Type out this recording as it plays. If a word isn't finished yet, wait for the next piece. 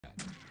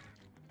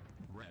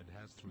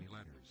has 3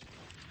 letters.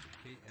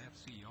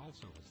 KFC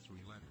also has 3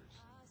 letters.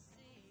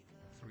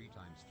 3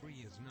 times 3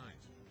 is 9.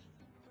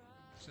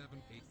 7,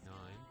 8, 9,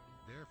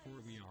 therefore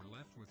we are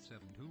left with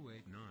 7, 2,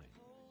 8, 9.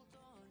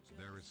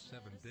 There is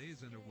 7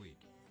 days in a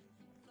week.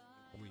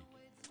 Week.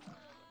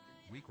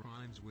 Week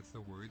rhymes with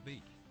the word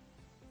beak.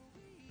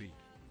 Beak.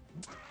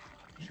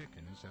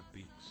 Chickens have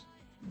beaks.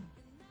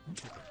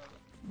 Chicken.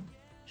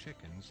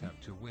 Chickens have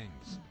 2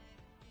 wings.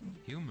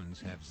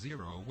 Humans have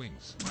 0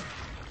 wings.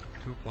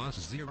 2 plus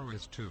 0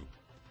 is 2.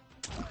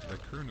 The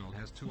Colonel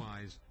has 2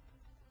 eyes.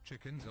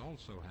 Chickens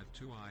also have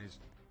 2 eyes.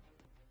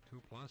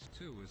 2 plus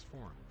 2 is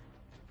 4.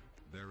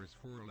 There is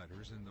 4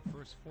 letters in the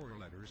first 4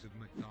 letters of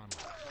McDonald's.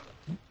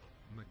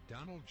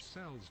 McDonald's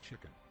sells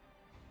chicken.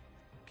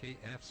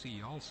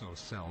 KFC also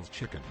sells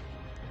chicken.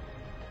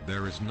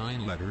 There is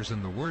 9 letters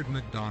in the word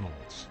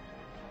McDonald's.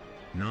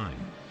 9.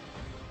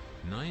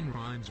 9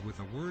 rhymes with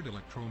the word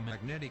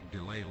electromagnetic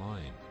delay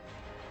line.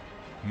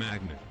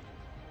 Magnet.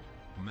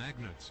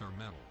 Magnets are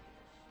metal.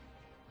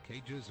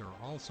 Cages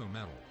are also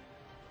metal.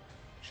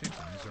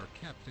 Chickens are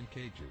kept in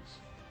cages.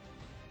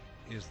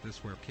 Is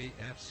this where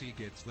KFC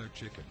gets their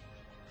chicken?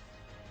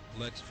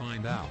 Let's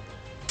find out.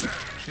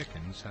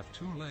 Chickens have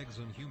 2 legs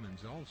and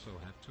humans also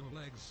have 2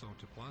 legs, so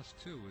 2 plus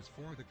 2 is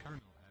 4. The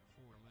Colonel